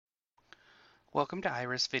Welcome to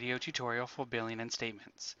IRIS video tutorial for billing and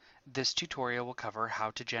statements. This tutorial will cover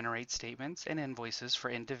how to generate statements and invoices for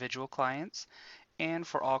individual clients and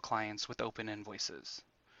for all clients with open invoices.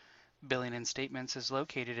 Billing and statements is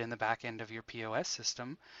located in the back end of your POS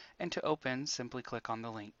system, and to open, simply click on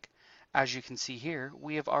the link. As you can see here,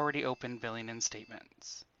 we have already opened billing and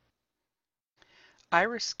statements.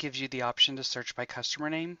 IRIS gives you the option to search by customer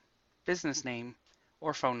name, business name,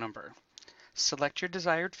 or phone number. Select your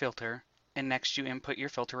desired filter, and next you input your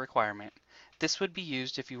filter requirement. This would be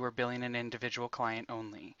used if you were billing an individual client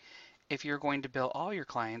only. If you're going to bill all your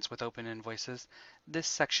clients with open invoices, this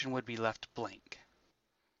section would be left blank.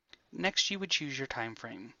 Next, you would choose your time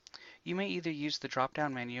frame. You may either use the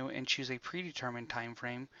drop-down menu and choose a predetermined time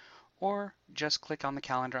frame, or just click on the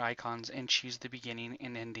calendar icons and choose the beginning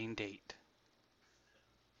and ending date.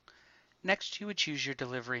 Next, you would choose your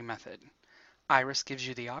delivery method. IRIS gives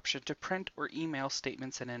you the option to print or email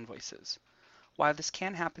statements and invoices. While this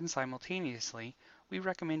can happen simultaneously, we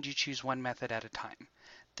recommend you choose one method at a time.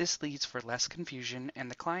 This leads for less confusion and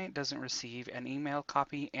the client doesn't receive an email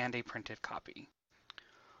copy and a printed copy.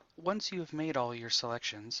 Once you have made all your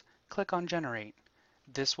selections, click on Generate.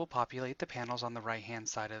 This will populate the panels on the right-hand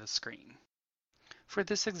side of the screen. For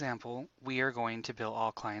this example, we are going to bill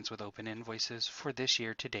all clients with open invoices for this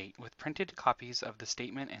year to date with printed copies of the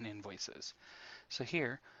statement and invoices. So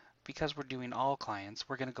here, because we're doing all clients,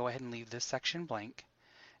 we're going to go ahead and leave this section blank,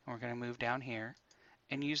 and we're going to move down here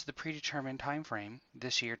and use the predetermined time frame,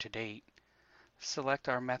 this year to date. Select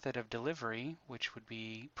our method of delivery, which would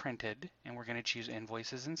be printed, and we're going to choose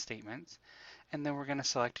invoices and statements, and then we're going to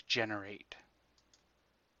select Generate.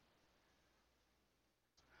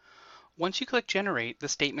 Once you click Generate, the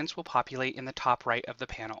statements will populate in the top right of the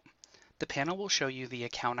panel. The panel will show you the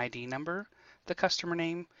account ID number, the customer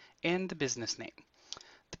name, and the business name.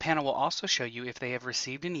 The panel will also show you if they have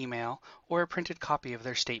received an email or a printed copy of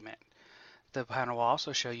their statement. The panel will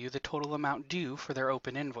also show you the total amount due for their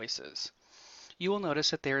open invoices. You will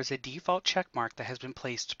notice that there is a default check mark that has been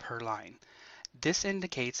placed per line. This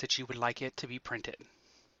indicates that you would like it to be printed.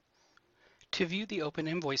 To view the open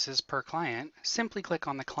invoices per client, simply click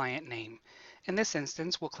on the client name. In this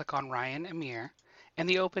instance, we'll click on Ryan Amir, and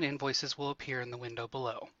the open invoices will appear in the window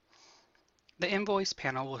below. The invoice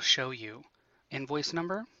panel will show you invoice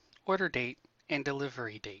number, order date, and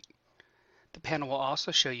delivery date. The panel will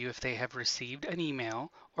also show you if they have received an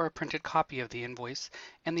email or a printed copy of the invoice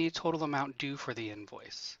and the total amount due for the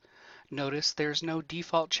invoice. Notice there's no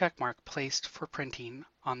default checkmark placed for printing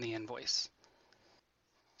on the invoice.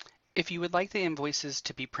 If you would like the invoices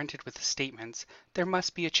to be printed with the statements, there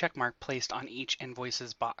must be a checkmark placed on each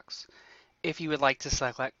invoices box. If you would like to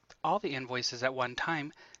select all the invoices at one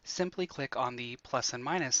time, simply click on the plus and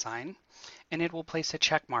minus sign, and it will place a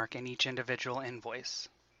checkmark in each individual invoice.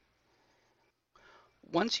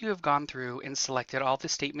 Once you have gone through and selected all the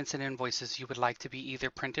statements and invoices you would like to be either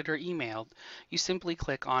printed or emailed, you simply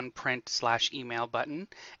click on Print/Email button,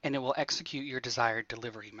 and it will execute your desired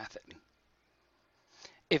delivery method.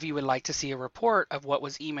 If you would like to see a report of what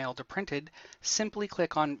was emailed or printed, simply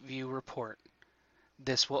click on View Report.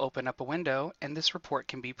 This will open up a window and this report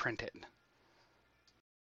can be printed.